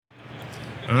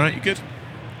All right, you good?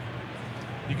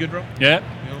 You good, Rob? Yeah,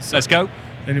 let's go.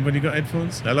 Anybody got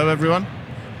headphones? Hello, everyone.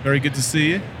 Very good to see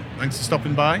you. Thanks for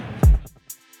stopping by.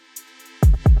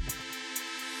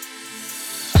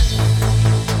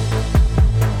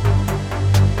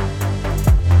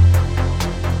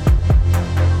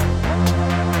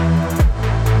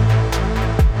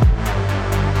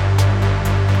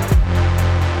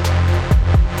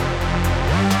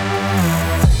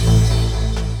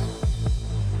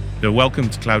 So welcome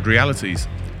to Cloud Realities,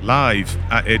 live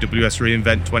at AWS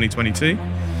reInvent 2022.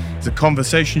 It's a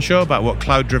conversation show about what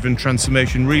cloud-driven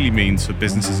transformation really means for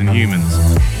businesses and humans.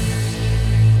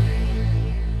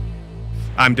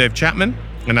 I'm Dave Chapman,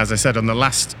 and as I said on the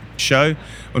last show,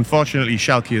 unfortunately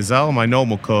Shalki Azal, my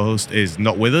normal co-host, is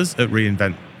not with us at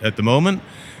reInvent at the moment,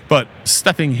 but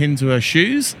stepping into her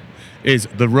shoes is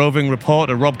the roving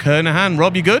reporter Rob Kernahan.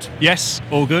 Rob, you good? Yes,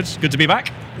 all good. Good to be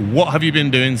back. What have you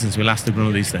been doing since we last did one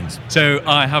of these things? So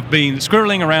I have been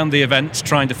squirreling around the event,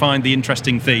 trying to find the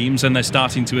interesting themes, and they're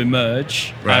starting to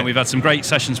emerge. Right. We've had some great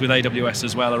sessions with AWS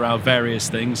as well around various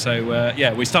things. So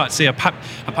we start to see a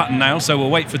pattern now. So we'll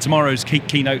wait for tomorrow's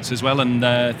keynotes as well and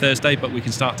Thursday, but we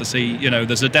can start to see,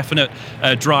 there's a definite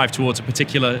drive towards a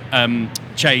particular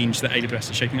change that AWS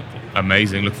is shaping up for.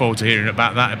 Amazing. Look forward to hearing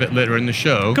about that a bit later in the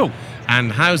show. Cool.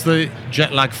 And how's the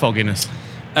jet lag fogginess?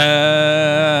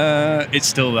 It's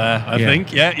still there, I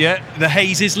think. Yeah. The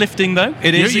haze is lifting, though.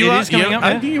 It is coming up.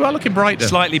 I think you are looking brighter.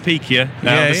 Slightly peakier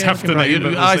now this afternoon.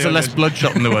 Your eyes are less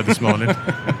bloodshot than they were this morning.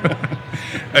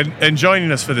 And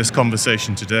joining us for this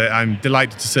conversation today, I'm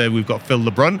delighted to say we've got Phil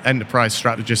Le-Brun, Enterprise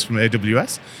Strategist from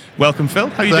AWS. Welcome, Phil.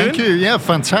 How are you doing? Thank you. Yeah,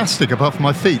 fantastic. Apart from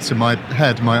my feet and my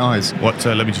head, my eyes. What?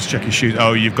 Let me just check your shoes.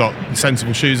 Oh, you've got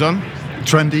sensible shoes on?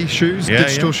 Trendy shoes,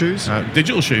 digital shoes.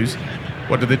 Digital shoes?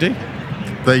 What do they do?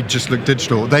 They just look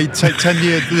digital. They take 10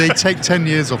 years. They take 10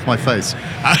 years off my face.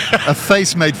 A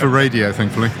face made for radio,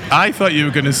 thankfully. I thought you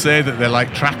were going to say that they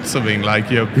track something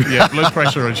like your blood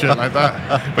pressure and shit like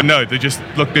that. But no, they just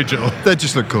look digital. They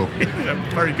just look cool.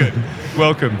 Very good.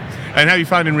 Welcome. And how are you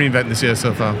finding reInvent this year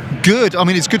so far? Good. I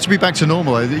mean, it's good to be back to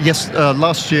normal.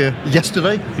 Last year.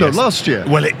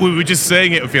 Well, we were just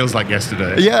saying it feels like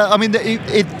yesterday. Yeah, I mean,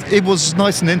 it was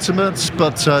nice and intimate,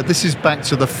 but this is back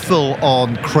to the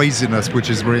full-on craziness, which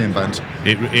is reInvent.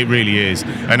 It really is.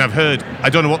 And I've heard, I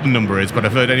don't know what the number is, but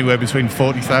I've heard anywhere between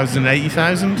 40,000 and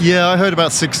 80,000. Yeah, I heard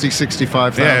about 60,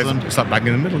 65,000. Yeah, it's like bang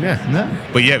in the middle, yeah.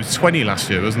 But yeah, it was 20 last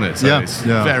year, wasn't it? So it's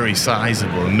very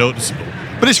sizable and noticeable.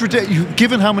 But it's ridiculous.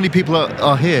 Given how many people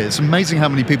are here, it's amazing how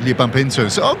many people you bump into.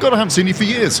 So, oh God, I haven't seen you for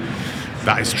years.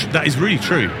 That is really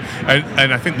true.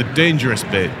 And I think the dangerous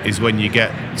bit is when you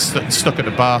get stuck at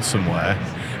a bar somewhere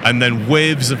and then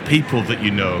waves of people that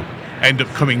you know end up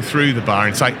coming through the bar.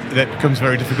 And it's like, that becomes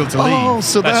very difficult to leave. Oh,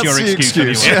 so that's your the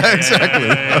excuse. Anyway. Yeah, exactly.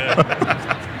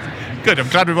 Yeah. Good, I'm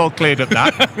glad we've all cleared up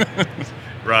that.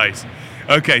 Right.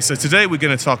 Okay, so today we're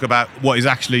going to talk about what is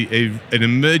actually an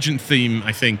emergent theme,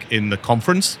 I think, in the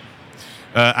conference,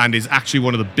 and is actually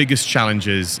one of the biggest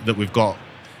challenges that we've got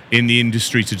in the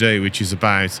industry today, which is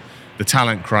about the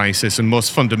talent crisis and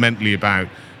most fundamentally about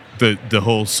the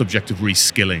whole subject of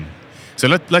reskilling. So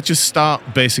let's just start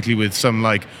basically with some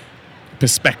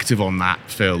perspective on that,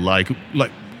 Phil.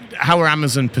 How are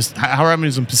Amazon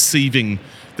perceiving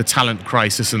the talent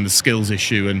crisis and the skills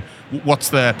issue, and what's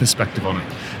their perspective on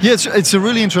it? Yeah, it's a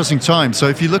really interesting time. So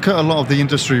if you look at a lot of the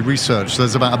industry research,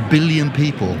 there's about 1 billion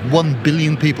people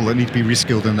that need to be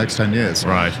reskilled in the next 10 years.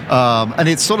 Right. And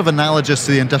it's sort of analogous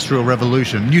to the Industrial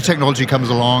Revolution. New technology comes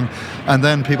along, and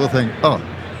then people think, oh,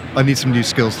 I need some new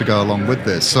skills to go along with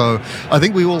this. So I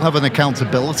think we all have an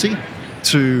accountability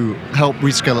to help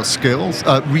reskill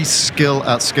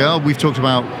at scale. We've talked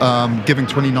about giving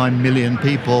 29 million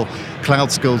people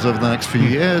cloud skills over the next few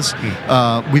years.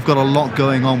 We've got a lot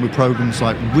going on with programs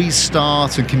like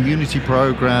Restart and community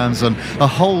programs and a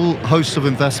whole host of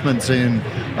investments in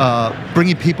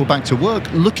bringing people back to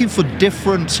work, looking for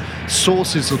different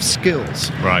sources of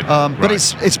skills. Right. But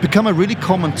it's become a really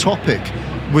common topic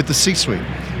with the C-suite.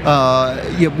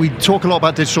 We talk a lot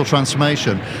about digital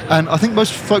transformation, and I think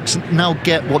most folks now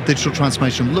get what digital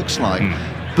transformation looks like.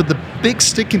 But the big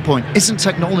sticking point isn't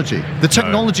technology. The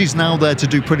technology is now there to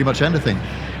do pretty much anything.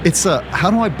 It's how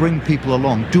do I bring people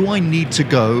along? Do I need to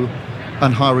go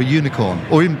and hire a unicorn,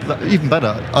 or even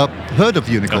better, a herd of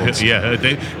unicorns? Yeah,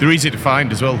 they're easy to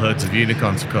find as well, herds of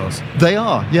unicorns, of course. They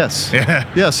are, yes.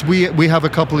 Yeah. Yes, we have a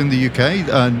couple in the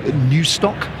UK, new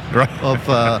stock. Right.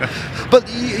 But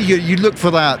you look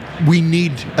for that. We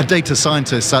need a data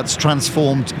scientist that's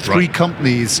transformed three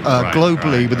companies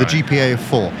globally with a GPA of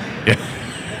 4. Yeah.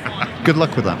 good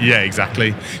luck with that. Yeah,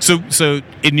 exactly. So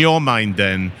in your mind,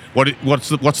 then, what's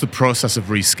the process of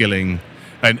reskilling,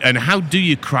 and how do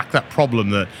you crack that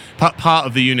problem? That part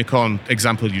of the unicorn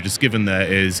example you just given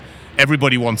there is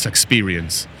everybody wants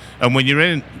experience, and when you're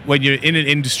in an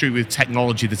industry with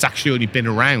technology that's actually only been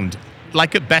around,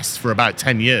 like at best for about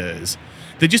 10 years,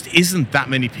 there just isn't that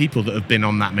many people that have been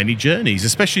on that many journeys.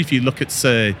 Especially if you look at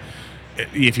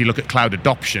cloud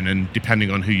adoption, and depending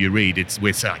on who you read,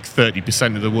 we're like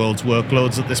 30% of the world's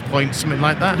workloads at this point, something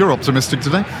like that. You're optimistic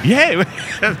today. Yeah,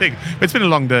 I think it's been a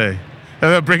long day.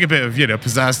 I'll bring a bit of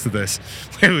pizzazz to this.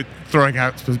 We're throwing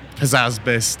out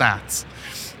pizzazz-based stats,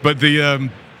 but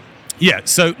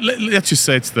so let's just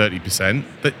say it's 30%.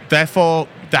 But therefore,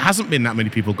 there hasn't been that many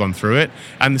people gone through it,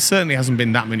 and there certainly hasn't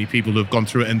been that many people who have gone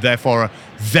through it and therefore are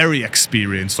very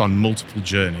experienced on multiple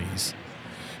journeys.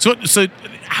 So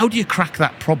how do you crack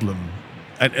that problem?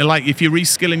 Like, if you're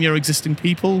reskilling your existing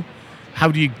people, how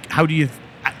do you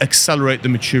accelerate the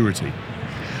maturity?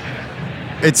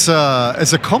 It's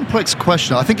a complex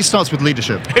question. I think it starts with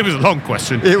leadership. It was a long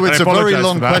question. It was a very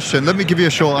long question. Let me give you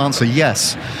a short answer.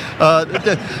 Yes.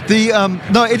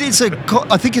 No, it is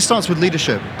I think it starts with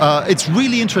leadership. It's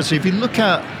really interesting. If you look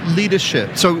at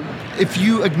leadership, so if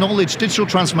you acknowledge digital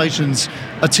transformation's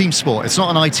a team sport, it's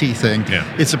not an IT thing. Yeah.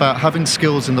 It's about having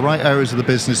skills in the right areas of the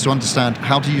business to understand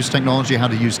how to use technology, how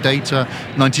to use data.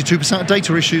 92% of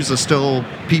data issues are still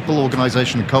people,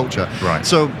 organization, and culture. Right.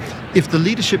 So if the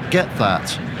leadership get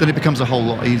that, then it becomes a whole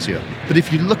lot easier. But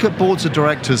if you look at boards of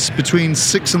directors, between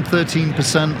 6 and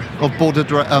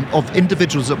 13% of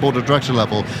individuals at board of director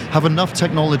level have enough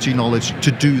technology knowledge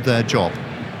to do their job,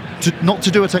 not to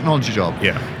do a technology job.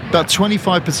 Yeah. About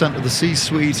 25% of the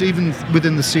C-suite, even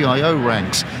within the CIO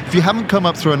ranks, if you haven't come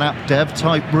up through an app dev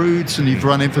type route and you've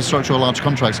run infrastructure or large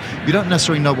contracts, you don't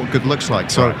necessarily know what good looks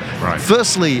like. So Right.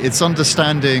 Firstly, it's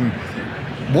understanding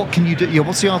what can you do?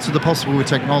 What's the art of the possible with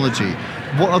technology?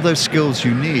 What are those skills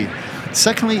you need?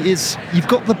 Secondly is you've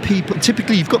got the people,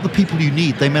 typically you've got the people you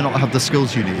need, they may not have the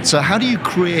skills you need. So how do you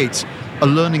create a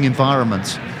learning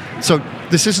environment? So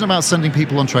this isn't about sending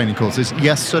people on training courses.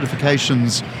 Yes,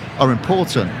 certifications are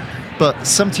important, but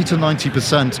 70 to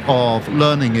 90% of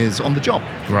learning is on the job.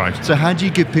 Right. So how do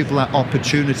you give people that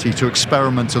opportunity to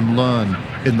experiment and learn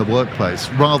in the workplace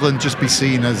rather than just be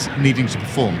seen as needing to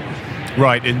perform?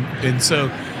 Right, and so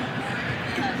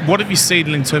what have you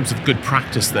seen in terms of good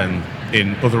practice then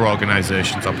in other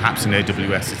organizations, or perhaps in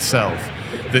AWS itself,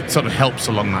 that sort of helps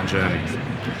along that journey?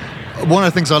 One of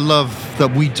the things I love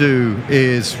that we do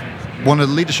is, one of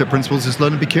the leadership principles is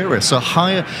learn and be curious. So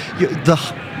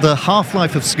the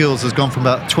half-life of skills has gone from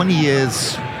about 20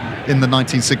 years in the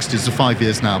 1960s to 5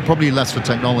 years now, probably less for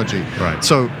technology. Right.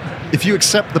 So if you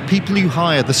accept the people you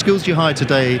hire, the skills you hire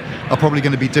today are probably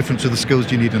going to be different to the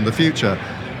skills you need in the future.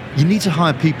 You need to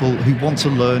hire people who want to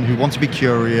learn, who want to be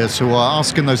curious, who are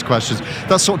asking those questions.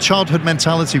 That sort of childhood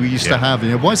mentality we used to have.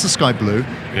 Why is the sky blue?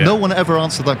 Yeah. No one ever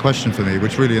answered that question for me,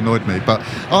 which really annoyed me. But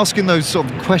asking those sort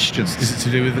of questions. Is it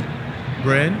to do with the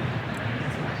brain?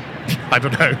 I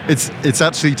don't know. It's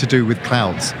actually to do with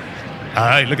clouds.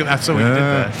 Aye, look at that. So what you did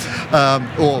there.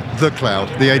 Or the cloud,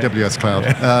 the AWS cloud.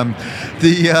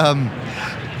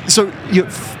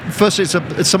 First,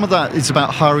 some of that is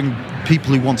about hiring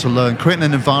people who want to learn, creating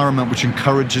an environment which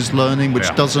encourages learning,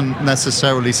 which doesn't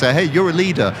necessarily say, hey, you're a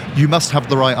leader, you must have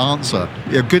the right answer.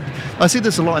 I see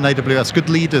this a lot in AWS. Good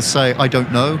leaders say, I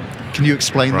don't know. Can you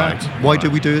explain that? Why do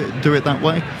we do it that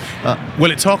way?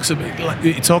 Well, it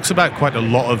talks about quite a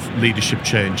lot of leadership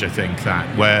change, I think,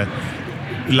 where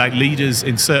like leaders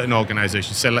in certain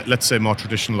organizations, say, let's say more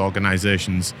traditional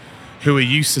organizations, who are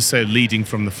used to, say, leading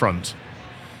from the front,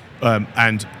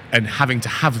 and having to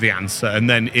have the answer and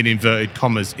then, in inverted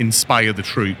commas, inspire the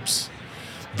troops,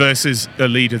 versus a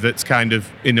leader that's kind of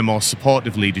in a more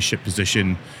supportive leadership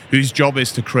position, whose job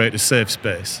is to create a safe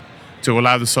space, to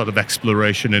allow the sort of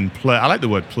exploration and play. I like the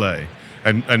word play,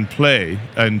 and play,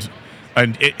 and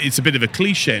it's a bit of a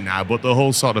cliche now, but the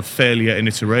whole sort of failure and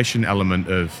iteration element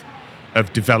of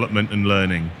development and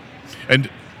learning. And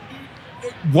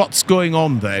what's going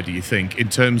on there, do you think, in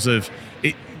terms of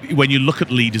it, when you look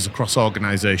at leaders across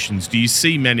organizations? Do you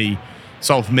see many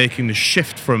sort of making the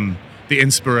shift from the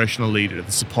inspirational leader to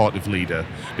the supportive leader?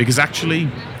 Because actually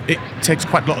it takes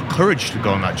quite a lot of courage to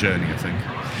go on that journey, I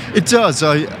think. It does.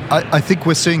 I think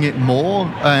we're seeing it more,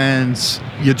 and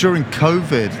during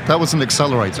COVID, that was an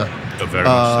accelerator. Very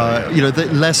much so,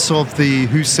 yeah. Less of the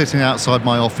who's sitting outside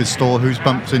my office door, who's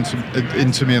bumped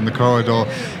into me in the corridor,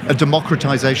 a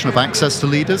democratization of access to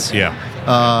leaders. Yeah.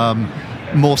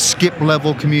 more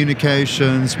skip-level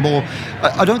communications, more...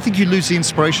 I don't think you lose the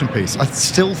inspiration piece. I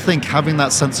still think having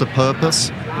that sense of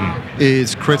purpose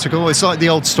is critical. It's like the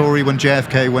old story when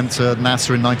JFK went to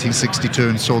NASA in 1962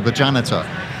 and saw the janitor.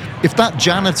 If that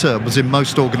janitor was in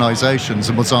most organizations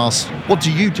and was asked, what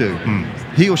do you do?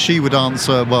 He or she would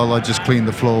answer, well, I just clean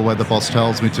the floor where the boss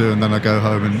tells me to, and then I go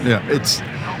home. And it's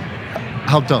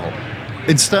how dull.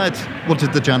 Instead, what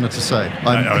did the janitor say?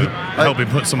 Help me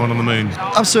put someone on the moon.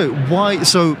 Absolutely. Why?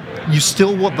 So you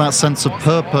still want that sense of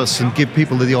purpose and give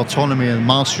people the autonomy and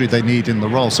mastery they need in the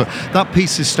role. So that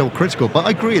piece is still critical. But I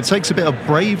agree, it takes a bit of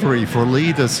bravery for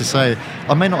leaders to say,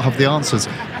 I may not have the answers,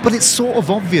 but it's sort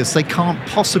of obvious they can't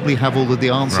possibly have all of the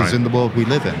answers in the world we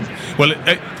live in. Well,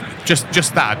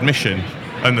 just that admission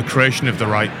and the creation of the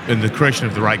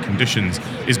right conditions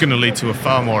is going to lead to a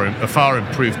far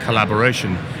improved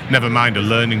collaboration. Never mind a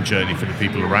learning journey for the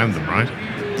people around them, right?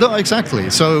 No,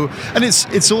 exactly. So, and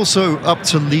it's also up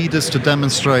to leaders to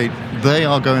demonstrate they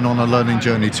are going on a learning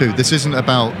journey too. This isn't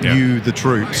about you, the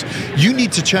troops. You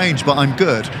need to change, but I'm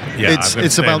good. Yeah,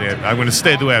 I'm going to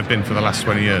stay the way I've been for the last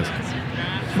 20 years.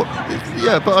 Well,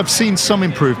 yeah, but I've seen some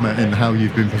improvement in how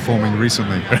you've been performing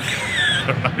recently.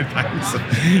 Right, thanks.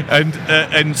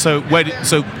 And so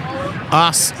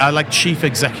are like chief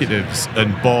executives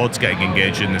and boards getting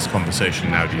engaged in this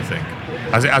conversation now, do you think?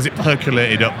 Has it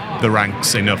percolated up the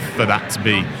ranks enough for that to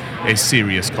be a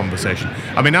serious conversation?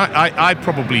 I mean, I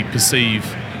probably perceive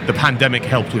the pandemic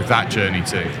helped with that journey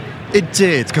too. It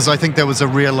did, because I think there was a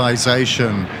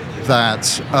realization that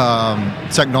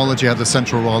technology had a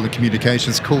central role in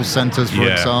communications, call centers, for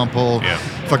example. Yeah.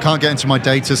 If I can't get into my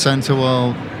data center,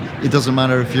 well, it doesn't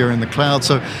matter if you're in the cloud.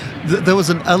 So there was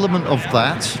an element of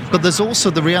that, but there's also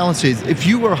the reality is if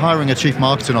you were hiring a chief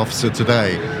marketing officer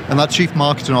today and that chief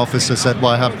marketing officer said,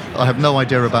 well, I have no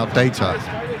idea about data,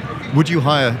 would you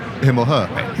hire him or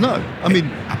her? No. I mean,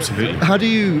 absolutely. How do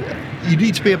you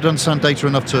need to be able to understand data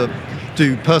enough to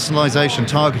do personalization,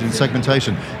 targeting,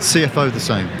 segmentation. CFO the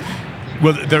same.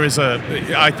 Well, there is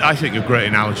I think a great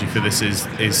analogy for this is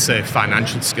say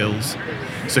financial skills.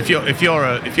 So if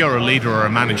you're a leader or a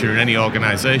manager in any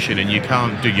organization and you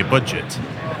can't do your budget,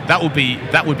 that would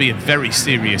be a very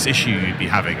serious issue you'd be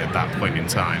having at that point in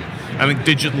time. I think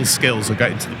digital skills are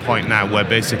getting to the point now where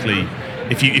basically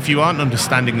if you aren't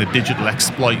understanding the digital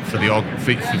exploit for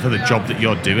the job that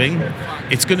you're doing,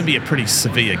 it's going to be a pretty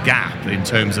severe gap in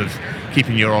terms of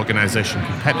keeping your organization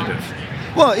competitive.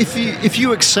 Well, if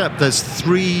you accept there's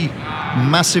three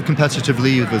massive competitive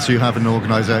levers you have in an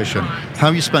organization: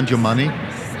 how you spend your money,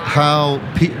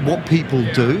 what people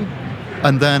do,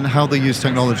 and then how they use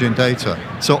technology and data.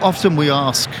 So often we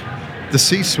ask the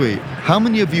C-suite, how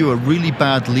many of you are really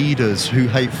bad leaders who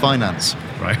hate finance?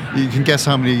 Right. You can guess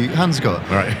how many hands go up.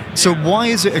 Right. So why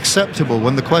is it acceptable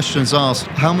when the question is asked,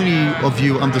 how many of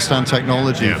you understand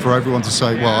technology, for everyone to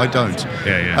say, well, I don't?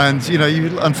 Yeah. And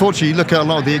unfortunately, you look at a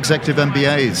lot of the executive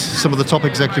MBAs, some of the top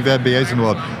executive MBAs in the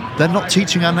world, they're not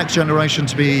teaching our next generation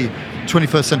to be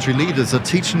 21st century leaders, they're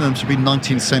teaching them to be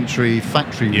 19th century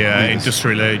factory leaders.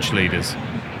 Industrial age leaders.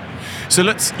 So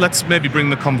let's maybe bring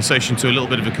the conversation to a little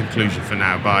bit of a conclusion for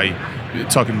now by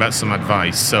talking about some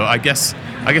advice. So I guess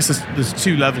there's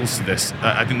two levels to this.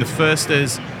 I think the first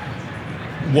is,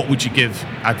 what would you give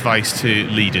advice to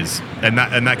leaders, and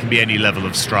that can be any level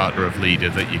of strata of leader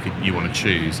that you want to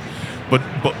choose.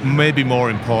 But maybe more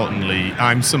importantly,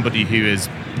 I'm somebody who has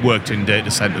worked in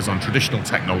data centers on traditional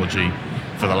technology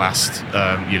for the last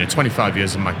 25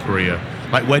 years of my career.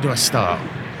 Like, where do I start?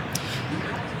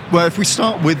 Well, if we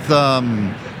start with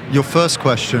your first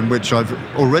question, which I've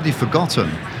already forgotten.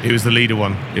 It was the leader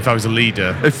one. If I was a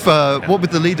leader. What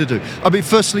would the leader do? I mean,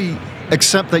 firstly,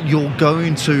 accept that if you're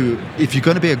going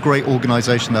to be a great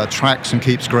organization that attracts and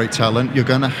keeps great talent, you're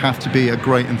going to have to be a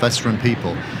great investor in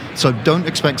people. So don't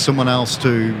expect someone else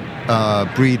to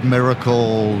breed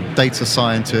miracle data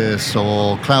scientists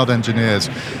or cloud engineers.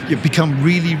 You become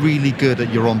really, really good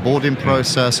at your onboarding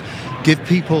process. Give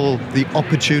people the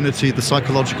opportunity, the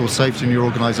psychological safety in your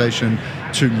organization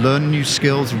to learn new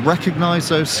skills, recognize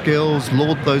those skills,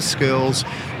 laud those skills,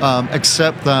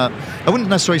 accept that. I wouldn't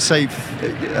necessarily say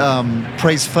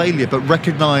praise failure, but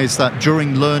recognize that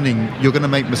during learning, you're going to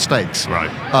make mistakes.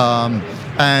 Right.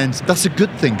 And that's a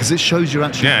good thing because it shows you're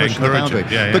actually pushing the boundary.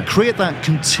 But create that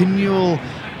continual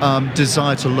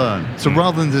desire to learn. So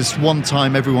rather than this one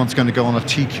time everyone's going to go on a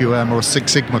TQM or a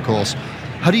Six Sigma course,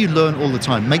 How do you learn all the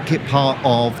time? Make it part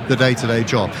of the day-to-day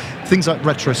job. Things like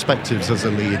retrospectives as a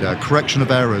leader, correction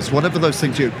of errors, whatever those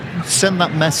things, you send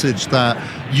that message that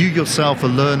you yourself are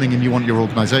learning and you want your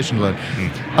organization to learn.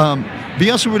 But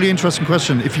you asked a really interesting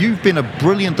question. If you've been a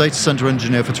brilliant data center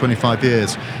engineer for 25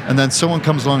 years, and then someone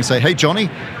comes along and say, hey, Johnny,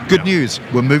 good news,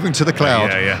 we're moving to the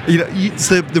cloud. You know,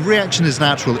 so the reaction is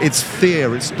natural. It's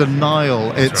fear, it's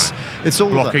denial, it's all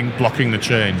blocking the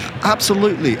change.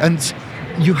 Absolutely. And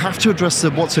you have to address the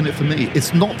what's in it for me.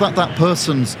 It's not that that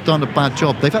person's done a bad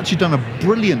job. They've actually done a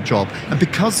brilliant job. And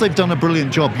because they've done a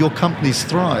brilliant job, your company's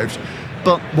thrived.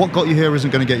 But what got you here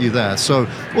isn't going to get you there. So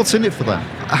what's in it for them?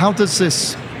 How's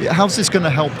this going to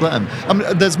help them? I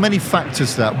mean, there's many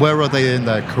factors to that. Where are they in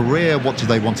their career? What do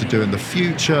they want to do in the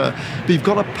future? But you've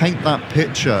got to paint that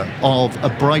picture of a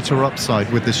brighter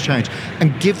upside with this change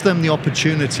and give them the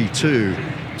opportunity to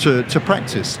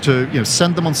practice, to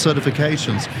send them on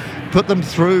certifications, put them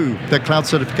through their cloud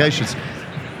certifications,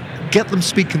 get them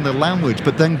speaking the language,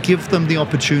 but then give them the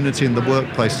opportunity in the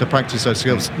workplace to practice those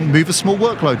skills. Move a small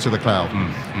workload to the cloud.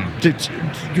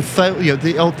 You fail.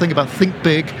 The old thing about think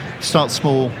big, start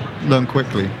small, learn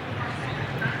quickly.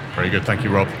 Very good, thank you,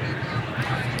 Rob.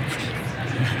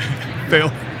 Phil.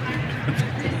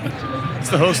 It's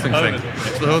the hosting thing.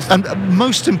 It's the hosting. And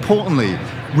most importantly,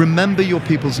 remember your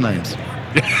people's names.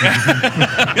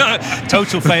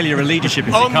 Total failure of leadership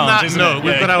if you can't. On that note,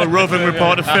 we've got our roving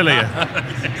reporter Phil here.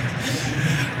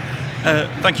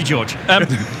 Thank you, George.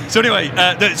 So anyway,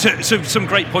 so some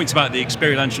great points about the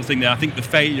experiential thing there. I think the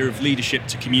failure of leadership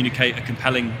to communicate a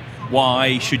compelling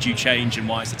why should you change and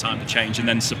why is the time to change, and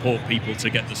then support people to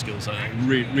get the skills are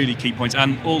really key points.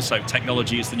 And also,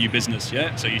 technology is the new business,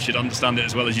 so you should understand it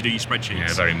as well as you do your spreadsheets.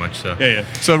 Yeah, very much so. Yeah.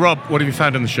 So Rob, what have you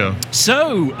found on the show?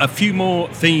 So a few more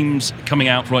themes coming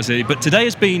out for us today, but today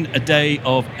has been a day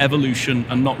of evolution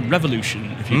and not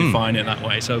revolution, if you define it that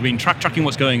way. So we've been tracking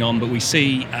what's going on, but we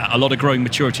see a lot of growing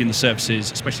maturity in the services,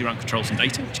 especially around controls and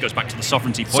data, which goes back to the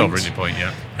sovereignty point.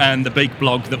 Yeah. And the big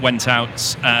blog that went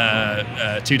out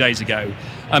 2 days ago.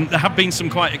 There have been some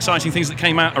quite exciting things that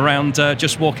came out around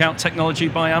Just Walk Out technology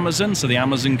by Amazon, so the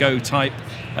Amazon Go type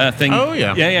thing. Oh,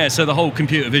 yeah. Yeah, so the whole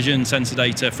computer vision, sensor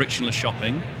data, frictionless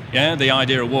shopping. Yeah, the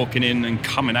idea of walking in and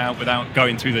coming out without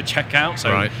going through the checkout.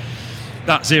 So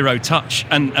that zero touch.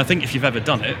 And I think if you've ever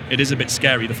done it, it is a bit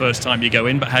scary the first time you go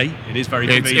in, but hey, it is very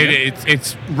convenient.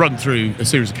 It's run through a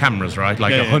series of cameras, right?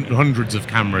 Like hundreds of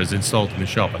cameras installed in the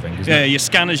shop, I think, isn't it? Yeah, you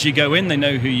scan as you go in, they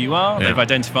know who you are, they've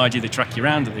identified you, they track you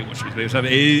around, they watch you. So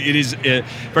it is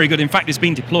very good. In fact, it's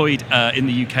been deployed in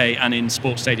the UK and in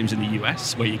sports stadiums in the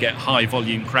US, where you get high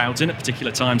volume crowds in at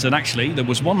particular times. And actually, there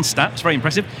was one stat, it's very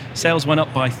impressive, sales went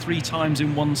up by 3 times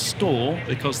in one store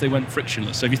because they went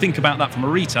frictionless. So if you think about that from a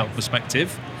retail perspective,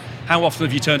 how often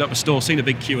have you turned up a store, seen a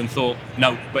big queue and thought,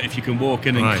 no, but if you can walk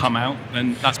in and come out,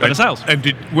 then that's better sales. And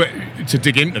to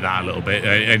dig into that a little bit,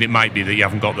 and it might be that you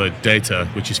haven't got the data,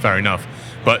 which is fair enough,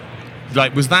 but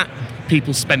was that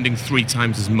people spending 3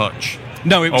 times as much?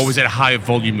 No, or was it a higher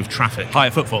volume of traffic?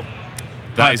 Higher footfall.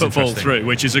 Higher footfall through,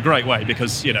 which is a great way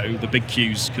because, the big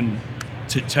queues can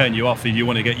turn you off if you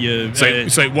want to get your so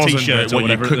it wasn't t-shirt or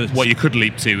whatever. What you could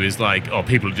leap to is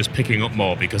people are just picking up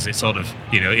more because it sort of,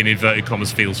 in inverted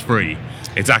commas, feels free.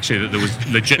 It's actually that there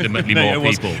was legitimately more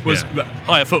people. It was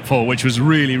higher footfall, which was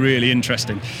really, really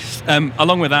interesting.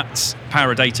 Along with that,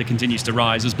 power of data continues to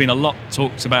rise. There's been a lot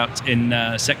talked about in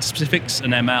sector specifics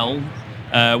and ML.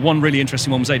 One really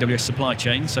interesting one was AWS supply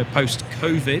chain. So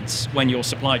post-COVID, when your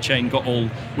supply chain got all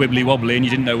wibbly-wobbly and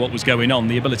you didn't know what was going on,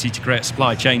 the ability to create a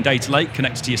supply chain data lake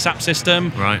connected to your SAP system,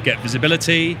 get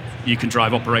visibility, you can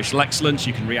drive operational excellence,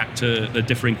 you can react to the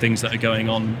differing things that are going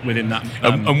on within that.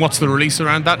 And what's the release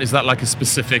around that? Is that like a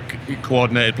specific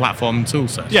coordinated platform and tool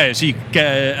set? Yeah, so you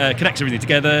connects everything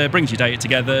together, brings your data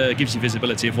together, gives you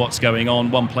visibility of what's going on,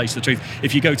 one place, the truth.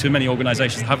 If you go to many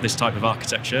organizations that have this type of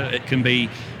architecture, it can be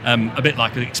a bit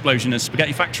like an explosion in a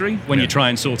spaghetti factory. When you try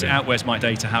and sort it out, where's my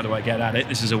data, how do I get at it?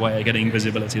 This is a way of getting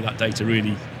visibility of that data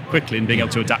really quickly and being able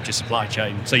to adapt your supply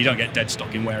chain so you don't get dead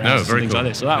stock in warehouses and things like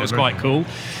this. So that was quite cool.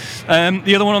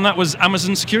 The other one on that was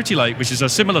Amazon Security Lake, which is a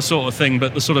similar sort of thing,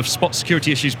 but the sort of spot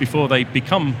security issues before they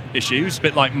become issues, a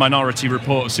bit like Minority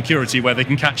Report of security, where they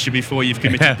can catch you before you've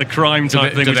committed the crime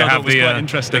type thing, which I thought was quite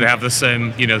interesting. Do they have the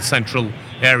same, central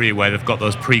area where they've got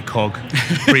those precog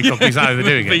is that how they're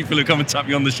doing it? People who come and tap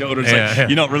you on the shoulder and say,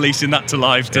 you're not releasing that to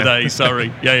live today,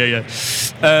 sorry.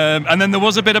 And then there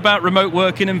was a bit about remote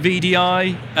working and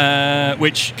VDI.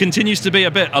 which continues to be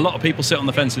a lot of people sit on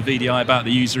the fence with VDI about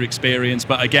the user experience,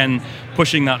 but again,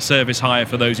 pushing that service higher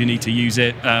for those who need to use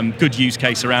it. Good use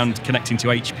case around connecting to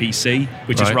HPC,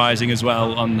 which is rising as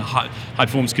well on high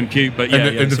performance compute. But the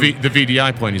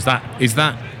VDI point, is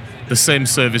that the same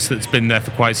service that's been there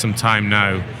for quite some time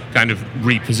now, kind of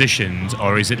repositioned,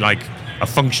 or is it like a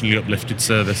functionally uplifted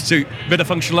service? So, a bit of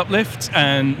functional uplift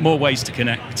and more ways to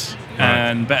connect.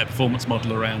 And better performance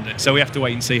model around it. So we have to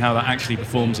wait and see how that actually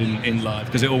performs in live,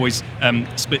 because it always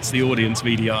splits the audience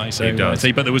VDI. So, it does.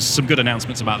 But there was some good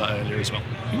announcements about that earlier as well.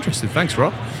 Interesting. Thanks,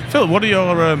 Rob. Phil, what are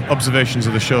your observations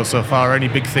of the show so far? Any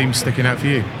big themes sticking out for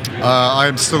you? I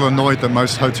am still annoyed that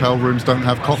most hotel rooms don't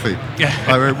have coffee. Yeah.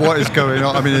 I mean, what is going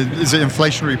on? I mean, is it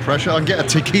inflationary pressure? I can get a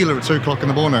tequila at 2 o'clock in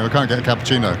the morning. I can't get a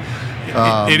cappuccino.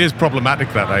 It is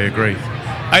problematic, that I agree.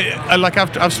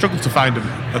 I've struggled to find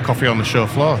a coffee on the show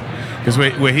floor, because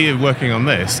we're here working on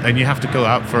this, and you have to go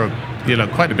out for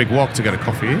quite a big walk to get a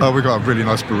coffee. Oh, we've got a really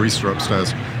nice barista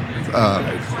upstairs.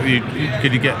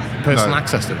 Did you get personal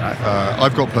access to that?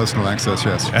 I've got personal access,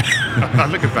 yes.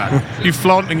 Look at that. You're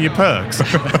flaunting your perks.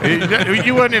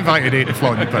 You weren't invited here to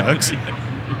flaunt your perks.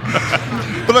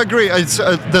 But I agree,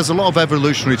 there's a lot of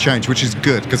evolutionary change, which is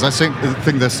good, because I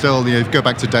think there's still, if you go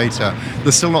back to data,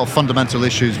 there's still a lot of fundamental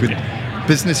issues with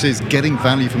businesses getting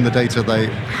value from the data they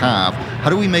have. How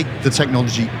do we make the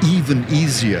technology even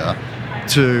easier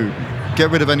to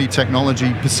get rid of any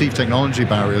perceived technology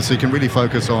barriers, so you can really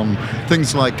focus on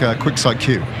things like QuickSight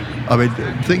Q? I mean,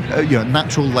 think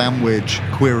natural language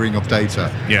querying of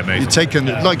data. Yeah, amazing. You've taken,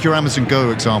 like your Amazon Go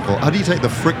example, how do you take the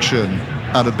friction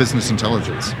out of business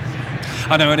intelligence?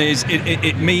 I know, and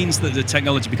it means that the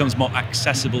technology becomes more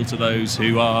accessible to those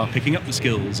who are picking up the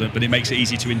skills, but it makes it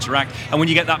easy to interact. And when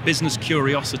you get that business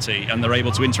curiosity and they're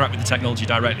able to interact with the technology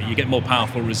directly, you get more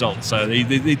powerful results. So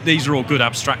these are all good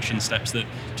abstraction steps that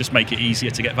just make it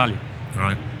easier to get value. All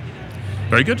right.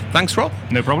 Very good. Thanks, Rob.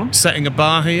 No problem. Setting a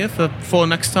bar here for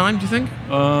next time, do you think?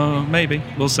 Maybe.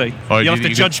 We'll see. Or You'll have to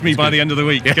judge me by the end of the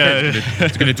week.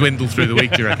 It's going to dwindle through the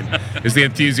week, do you reckon? As the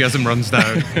enthusiasm runs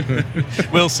down.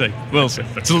 We'll see.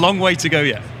 It's a long way to go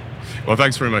yet. Well,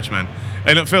 thanks very much, man.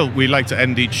 And look, Phil, we like to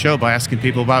end each show by asking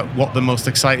people about what they're most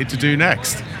excited to do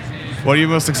next. What are you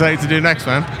most excited to do next,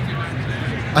 man?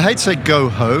 I hate to say go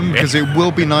home, because it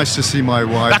will be nice to see my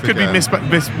wife. That could again.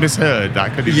 be misheard.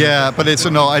 That could be. Yeah, but it's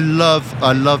no. I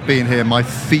love being here. My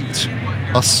feet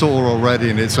are sore already,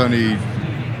 and it's only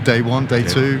day 1, day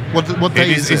 2. What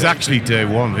day is it? It's actually day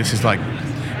 1. This is like,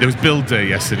 there was build day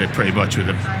yesterday, pretty much, with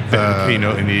a bit of a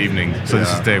keynote in the evening. So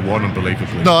this is day 1,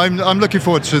 unbelievably. No, I'm looking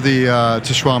forward to the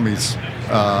to Swami's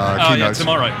keynote. Yeah,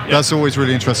 tomorrow. Yeah. That's always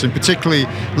really interesting. Particularly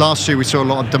last year, we saw a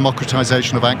lot of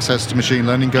democratization of access to machine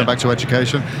learning, going back to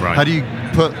education. Right. How do you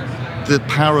put the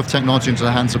power of technology into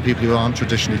the hands of people who aren't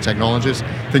traditionally technologists?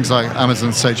 Things like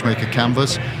Amazon SageMaker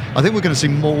Canvas. I think we're going to see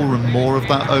more and more of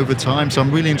that over time. So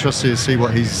I'm really interested to see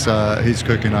what he's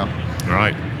cooking up.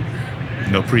 Right.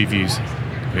 No previews.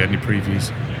 We had any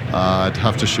previews? I'd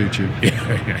have to shoot you.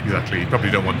 Yeah, exactly. You probably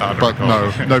don't want that. But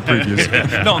no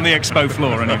previews. Not on the expo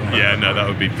floor anyway. Yeah, no, that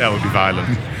would be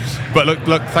violent. But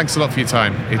look, thanks a lot for your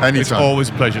time. It's always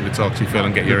a pleasure to talk to you, Phil,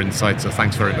 and get your insights. So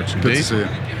thanks very much indeed. Good to see you.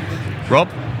 Rob,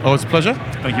 always a pleasure.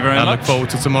 Thank you very much. I look forward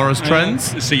to tomorrow's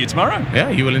trends. See you tomorrow.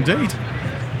 Yeah, you will indeed.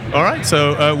 All right,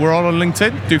 so we're all on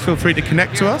LinkedIn. Do feel free to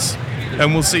connect to us,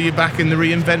 and we'll see you back in the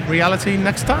Reinvent Reality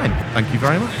next time. Thank you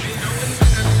very much.